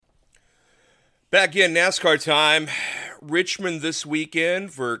Back in NASCAR time, Richmond this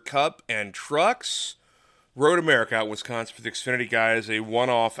weekend for Cup and Trucks. Road America out in Wisconsin for the Xfinity guys, a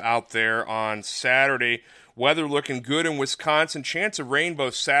one-off out there on Saturday. Weather looking good in Wisconsin. Chance of rain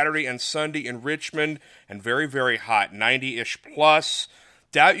both Saturday and Sunday in Richmond, and very, very hot, 90-ish plus.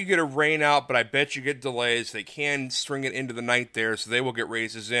 Doubt you get a rain out, but I bet you get delays. They can string it into the night there, so they will get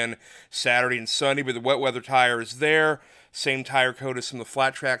races in Saturday and Sunday, but the wet weather tire is there. Same tire coat as some of the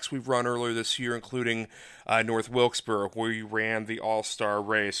flat tracks we've run earlier this year, including North Wilkesboro, where you ran the All-Star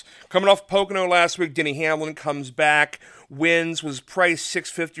race. Coming off Pocono last week, Denny Hamlin comes back, wins, was priced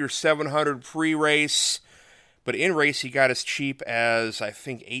 $650 or $700 pre-race, but in race he got as cheap as, I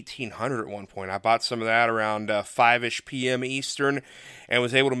think, $1,800 at one point. I bought some of that around 5-ish p.m. Eastern and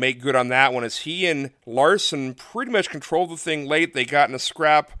was able to make good on that one as he and Larson pretty much controlled the thing late. They got in a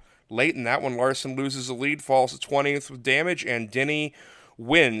scrap late in that one. Larson loses the lead, falls to 20th with damage, and Denny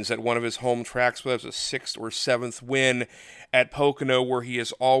wins at one of his home tracks. That was a 6th or 7th win at Pocono, where he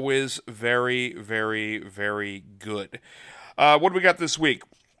is always very, very, very good. What do we got this week?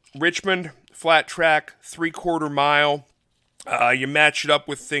 Richmond, flat track, 3/4 mile. You match it up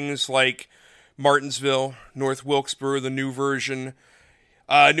with things like Martinsville, North Wilkesboro, the new version,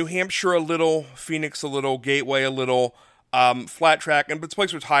 New Hampshire a little, Phoenix a little, Gateway a little. Flat track, and this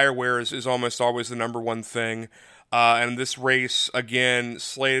place with tire wear is almost always the number one thing. And this race, again,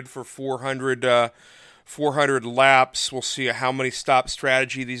 slated for 400 laps. We'll see how many stop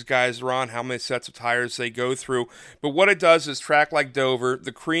strategy these guys are on, how many sets of tires they go through. But what it does is, track like Dover,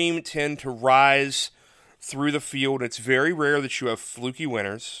 the cream tend to rise through the field. It's very rare that you have fluky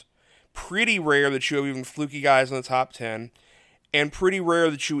winners. Pretty rare that you have even fluky guys in the top 10. And pretty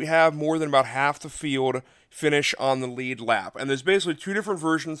rare that you have more than about half the field finish on the lead lap. And there's basically two different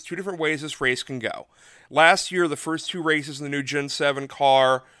versions, two different ways this race can go. Last year, the first two races in the new Gen 7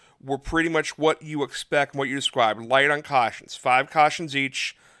 car were pretty much what you expect and what you described. Light on cautions. 5 cautions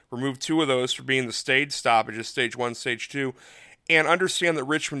each. Remove 2 of those for being the stage stoppages, stage 1, stage 2. And understand that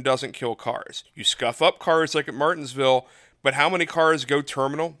Richmond doesn't kill cars. You scuff up cars like at Martinsville, but how many cars go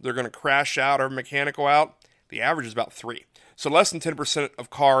terminal? They're going to crash out or mechanical out. The average is about 3. So less than 10% of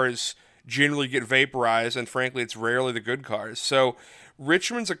cars generally get vaporized, and frankly, it's rarely the good cars. So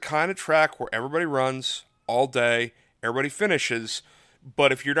Richmond's a kind of track where everybody runs all day, everybody finishes,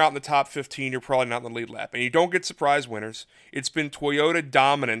 but if you're not in the top 15, you're probably not in the lead lap. And you don't get surprise winners. It's been Toyota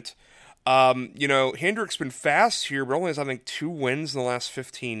dominant. Hendrick's been fast here, but only has, I think, 2 wins in the last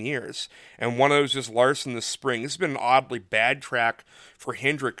 15 years. And one of those is Larson this spring. This has been an oddly bad track for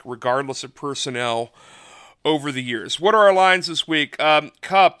Hendrick, regardless of personnel over the years. What are our lines this week?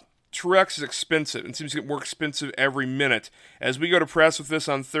 Cup. Truex is expensive and seems to get more expensive every minute. As we go to press with this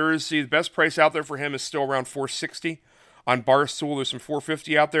on Thursday, the best price out there for him is still around $460. On Barstool, there's some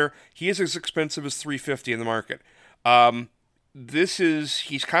 $450 out there. He is as expensive as $350 in the market.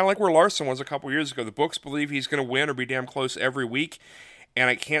 He's kind of like where Larson was a couple years ago. The books believe he's going to win or be damn close every week, and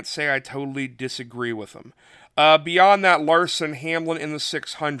I can't say I totally disagree with him. Beyond that, Larson, Hamlin in the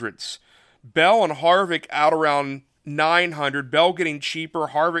 600s. Bell and Harvick out around 900. Bell getting cheaper.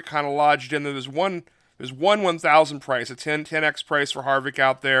 Harvick kind of lodged in there. There's one 1,000 price, a 10x price for Harvick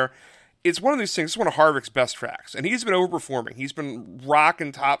out there. It's one of these things. It's one of Harvick's best tracks, and he's been overperforming. He's been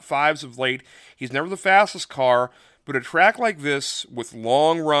rocking top 5s of late. He's never the fastest car, but a track like this with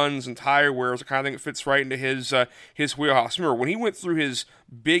long runs and tire wear is the kind of thing that fits right into his wheelhouse. Remember, when he went through his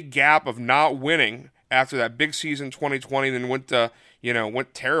big gap of not winning after that big season 2020, then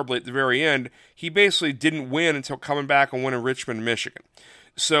went terribly at the very end, he basically didn't win until coming back and winning Richmond, Michigan.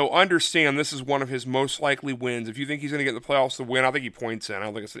 So understand this is one of his most likely wins. If you think he's going to get in the playoffs to win, I think he points in. I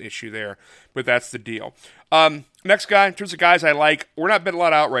don't think it's an issue there, but that's the deal. Next guy, in terms of guys I like, we're not betting a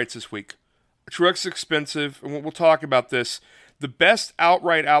lot of outrights this week. Truex is expensive, and we'll talk about this. The best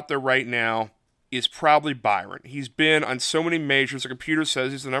outright out there right now is probably Byron. He's been on so many majors. The computer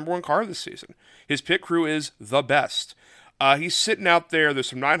says he's the number 1 car this season. His pit crew is the best. He's sitting out there. There's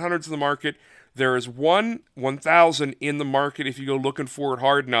some 900s in the market. There is 1,000 in the market if you go looking for it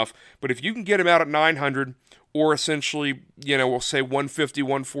hard enough. But if you can get him out at 900, or essentially, we'll say 150,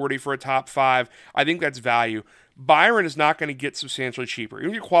 140 for a top 5, I think that's value. Byron is not going to get substantially cheaper.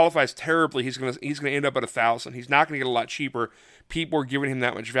 Even if he qualifies terribly, he's going to end up at 1,000. He's not going to get a lot cheaper. People are giving him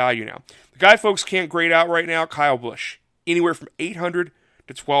that much value now. The guy folks can't grade out right now, Kyle Busch. Anywhere from 800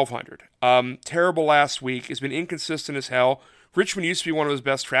 to 1,200. Terrible last week. Has been inconsistent as hell. Richmond used to be one of his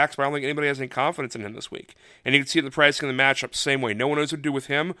best tracks, but I don't think anybody has any confidence in him this week. And you can see it in the pricing of the matchup the same way. No one knows what to do with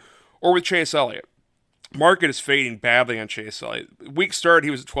him or with Chase Elliott. Market is fading badly on Chase Elliott. Week started,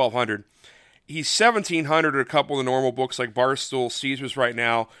 he was at 1,200. He's 1,700 at a couple of the normal books like Barstool, Caesars right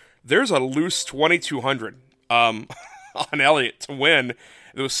now. there's a loose 2,200 on Elliott to win.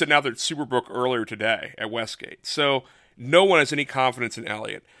 It was sitting out there at Superbook earlier today at Westgate. So no one has any confidence in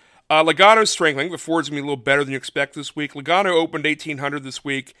Elliott. Logano's strengthening, but Ford's going to be a little better than you expect this week. Logano opened 1,800 this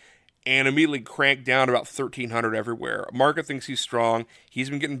week and immediately cranked down about 1,300 everywhere. Market thinks he's strong. He's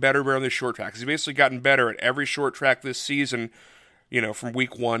been getting better on the short tracks. He's basically gotten better at every short track this season, from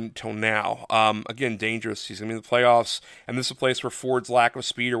week 1 till now. Again, dangerous. He's going to be in the playoffs, and this is a place where Ford's lack of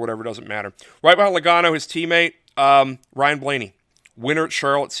speed or whatever doesn't matter. Right behind Logano, his teammate, Ryan Blaney. Winner at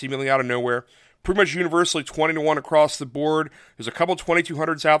Charlotte, seemingly out of nowhere. Pretty much universally 20-1 across the board. There's a couple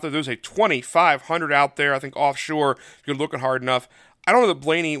 2,200s out there. There's a 2,500 out there, I think, offshore, if you're looking hard enough. I don't know that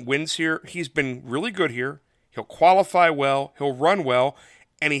Blaney wins here. He's been really good here. He'll qualify well. He'll run well.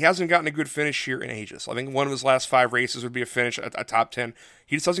 And he hasn't gotten a good finish here in ages. I think one of his last 5 races would be a finish, a top 10.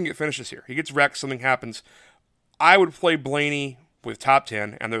 He just doesn't get finishes here. He gets wrecked, something happens. I would play Blaney with top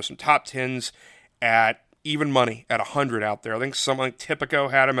 10, and there's some top 10s at even money at 100 out there. I think something like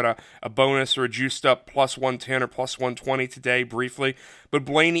Typico had him at a bonus or a juiced up plus 110 or plus 120 today briefly. But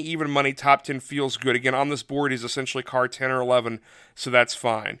Blaney, even money, top 10 feels good. Again, on this board, he's essentially car 10 or 11, so that's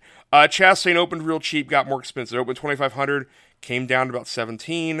fine. Chastain opened real cheap, got more expensive. Opened 2,500, came down to about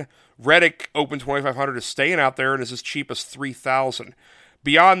 17. Reddick opened 2,500, is staying out there and is as cheap as 3,000.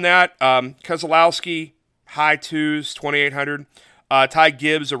 Beyond that, Keselowski, high 2s, 2,800. Ty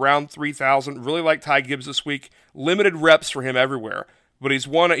Gibbs around 3,000. Really like Ty Gibbs this week. Limited reps for him everywhere, but he's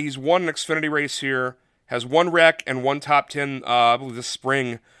won an Xfinity race here. Has 1 wreck and 1 top 10. I believe this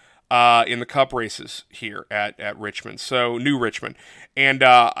spring in the Cup races here at Richmond. So New Richmond, and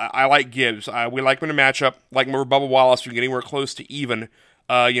I like Gibbs. We like him in a matchup. Like remember Bubba Wallace, we can get anywhere close to even.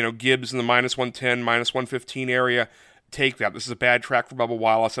 Gibbs in the minus 110, minus 115 area. Take that. This is a bad track for Bubba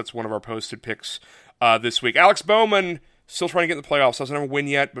Wallace. That's one of our posted picks this week. Alex Bowman. Still trying to get in the playoffs. Doesn't have a win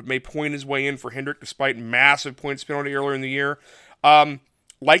yet, but may point his way in for Hendrick despite massive points penalty earlier in the year.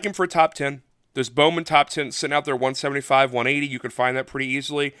 Like him for a top 10. There's Bowman top 10 sitting out there 175, 180. You can find that pretty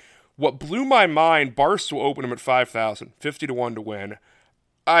easily. What blew my mind, Barstool opened him at 5,000, 50-1 to win.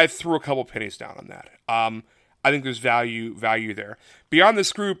 I threw a couple pennies down on that. I think there's value there. Beyond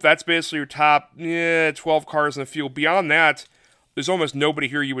this group, that's basically your top 12 cars in the field. Beyond that, there's almost nobody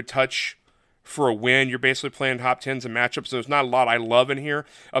here you would touch for a win. You're basically playing top 10s and matchups, so there's not a lot I love in here.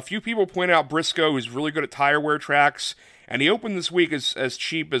 A few people point out Briscoe, who's really good at tire wear tracks, and he opened this week as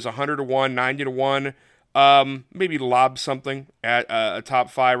cheap as 100-1, 90-1. Maybe lob something at a top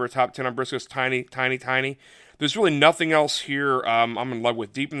 5 or a top 10 on Briscoe's tiny. There's really nothing else here I'm in love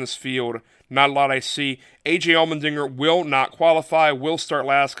with. Deep in this field, not a lot I see. AJ Allmendinger will not qualify, will start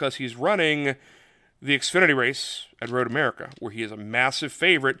last because he's running the Xfinity race at Road America, where he is a massive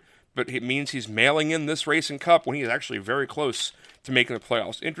favorite, but it means he's mailing in this race and Cup when he is actually very close to making the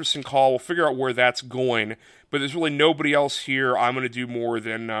playoffs. Interesting call. We'll figure out where that's going, but there's really nobody else here I'm going to do more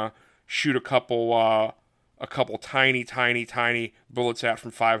than shoot a couple tiny bullets at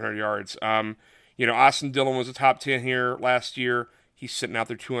from 500 yards. Austin Dillon was a top 10 here last year. He's sitting out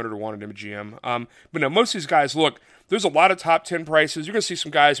there 200-1 at MGM. But no, most of these guys, look, there's a lot of top 10 prices. You're going to see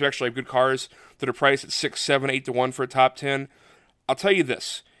some guys who actually have good cars that are priced at 6, 7, 8-1 for a top 10. I'll tell you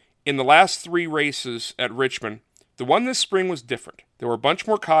this. In the last 3 races at Richmond, the one this spring was different. There were a bunch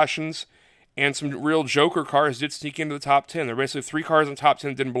more cautions, and some real joker cars did sneak into the top 10. There were basically 3 cars in the top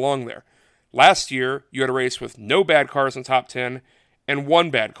 10 that didn't belong there. Last year, you had a race with no bad cars in the top 10 and 1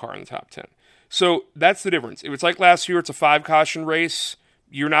 bad car in the top 10. So that's the difference. If it's like last year, it's a 5-caution race,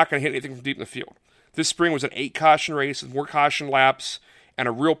 you're not going to hit anything from deep in the field. This spring was an 8-caution race with more caution laps and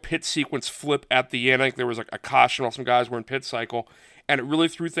a real pit sequence flip at the end. I think there was like a caution while some guys were in pit cycle. And it really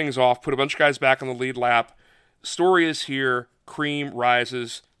threw things off, put a bunch of guys back on the lead lap. Story is here. Cream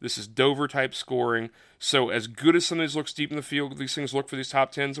rises. This is Dover-type scoring. So as good as some of these looks deep in the field, these things look for these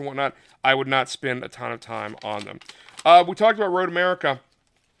top 10s and whatnot, I would not spend a ton of time on them. We talked about Road America.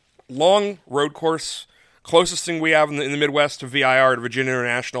 Long road course. Closest thing we have in the Midwest to VIR, to Virginia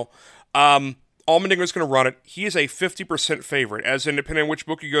International. Allmendinger's going to run it. He is a 50% favorite. As in, depending on which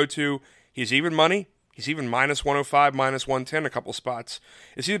book you go to, he's even money. He's even minus 105, minus 110 a couple spots.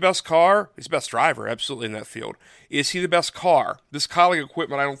 Is he the best car? He's the best driver, absolutely, in that field. Is he the best car? This colleague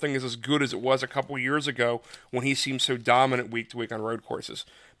equipment I don't think is as good as it was a couple years ago when he seemed so dominant week to week on road courses.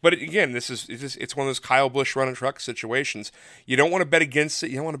 But again, it's one of those Kyle Busch running truck situations. You don't want to bet against it.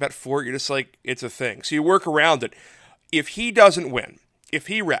 You don't want to bet for it. You're just like, it's a thing. So you work around it. If he doesn't win, if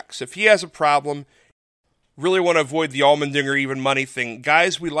he wrecks, if he has a problem, really want to avoid the Allmendinger even money thing.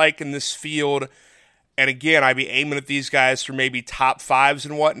 Guys we like in this field. And again, I'd be aiming at these guys for maybe top 5s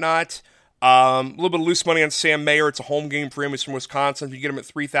and whatnot. A little bit of loose money on Sam Mayer. It's a home game for him. He's from Wisconsin. If you get him at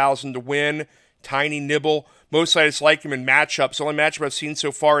 3,000 to win, tiny nibble. Most I just like him in matchups. The only matchup I've seen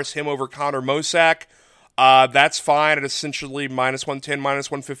so far is him over Connor Mosack. That's fine at essentially minus 110,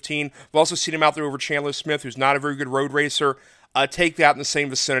 minus 115. I've also seen him out there over Chandler Smith, who's not a very good road racer. Take that in the same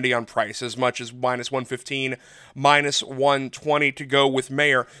vicinity on price, as much as minus 115, minus 120 to go with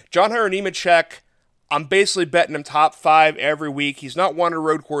Mayer. John Hunter Nemechek, I'm basically betting him top 5 every week. He's not won a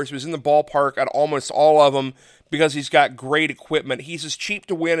road course. He was in the ballpark at almost all of them because he's got great equipment. He's as cheap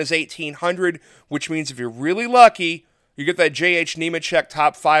to win as 1,800, which means if you're really lucky, you get that J.H. Nemechek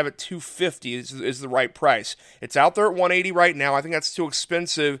top 5 at 250 is the right price. It's out there at 180 right now. I think that's too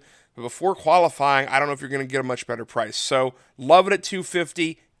expensive. But before qualifying, I don't know if you're going to get a much better price. So love it at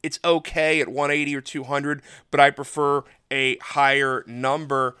 250. It's okay at 180 or 200, but I prefer a higher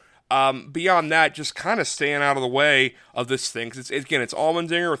number. Beyond that, just kind of staying out of the way of this thing. Because it's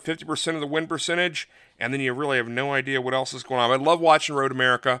Allmendinger with 50% of the win percentage, and then you really have no idea what else is going on. I love watching Road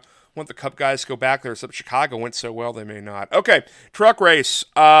America. I want the Cup guys to go back there, except Chicago went so well they may not. Okay, truck race.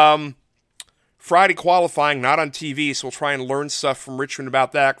 Friday qualifying, not on TV, so we'll try and learn stuff from Richmond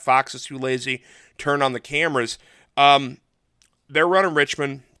about that. Fox is too lazy, turn on the cameras. They're running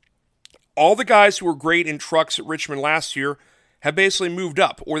Richmond. All the guys who were great in trucks at Richmond last year have basically moved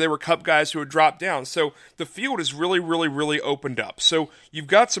up, or they were Cup guys who had dropped down. So the field is really, really, really opened up. So you've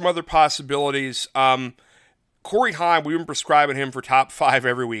got some other possibilities. Corey Heim, we've been prescribing him for top 5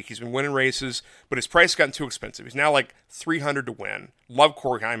 every week. He's been winning races, but his price has gotten too expensive. He's now like 300 to win. Love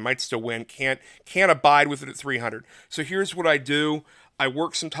Corey Heim, might still win. Can't abide with it at 300. So here's what I do. I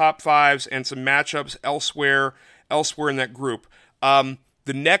work some top 5s and some matchups elsewhere in that group. The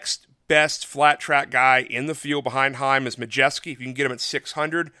next best flat track guy in the field behind Heim is Majeski. If you can get him at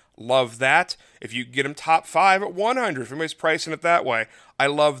 600, love that. If you can get him top 5 at 100, if anybody's pricing it that way, I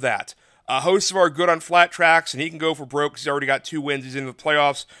love that. Hocevar good on flat tracks, and he can go for broke because he's already got 2 wins. He's into the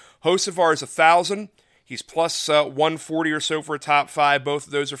playoffs. Hocevar is 1,000. He's plus 140 or so for a top 5. Both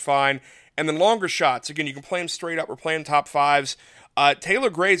of those are fine. And then longer shots. Again, you can play him straight up. We're playing top 5s. Taylor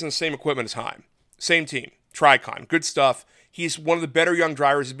Gray's in the same equipment as Heim. Same team. Tricon. Good stuff. He's one of the better young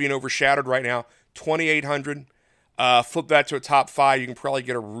drivers that's being overshadowed right now. 2,800. Flip that to a top 5. You can probably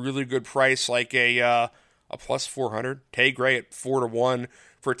get a really good price, like a plus 400. Tay Gray at 4-1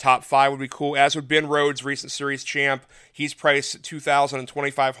 for a top 5 would be cool. As would Ben Rhodes, recent series champ. He's priced at 2,000 and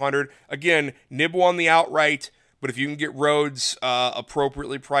 2,500. Again, nibble on the outright, but if you can get Rhodes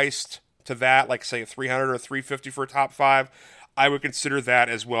appropriately priced to that, like say a 300 or 350 for a top 5, I would consider that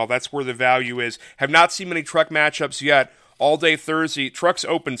as well. That's where the value is. Have not seen many truck matchups yet. All day Thursday. Trucks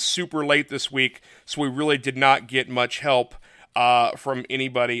opened super late this week, so we really did not get much help from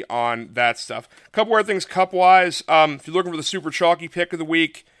anybody on that stuff. A couple other things Cup-wise. If you're looking for the super chalky pick of the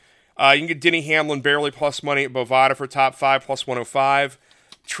week, you can get Denny Hamlin barely plus money at Bovada for top 5, plus 105.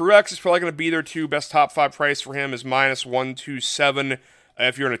 Truex is probably going to be there too. Best top 5 price for him is minus 127.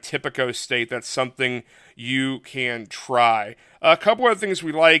 If you're in a Typico state, that's something you can try. A couple other things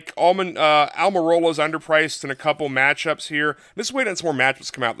we like. Almirola's underpriced in a couple matchups here. This wait until some more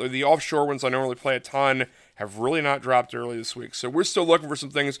matchups come out. The offshore ones I normally play a ton have really not dropped early this week. So we're still looking for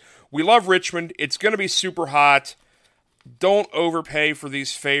some things. We love Richmond. It's going to be super hot. Don't overpay for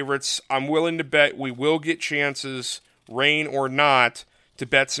these favorites. I'm willing to bet we will get chances, rain or not, to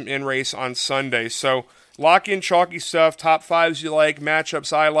bet some in-race on Sunday. So lock in chalky stuff, top 5s you like,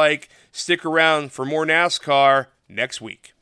 matchups I like. Stick around for more NASCAR next week.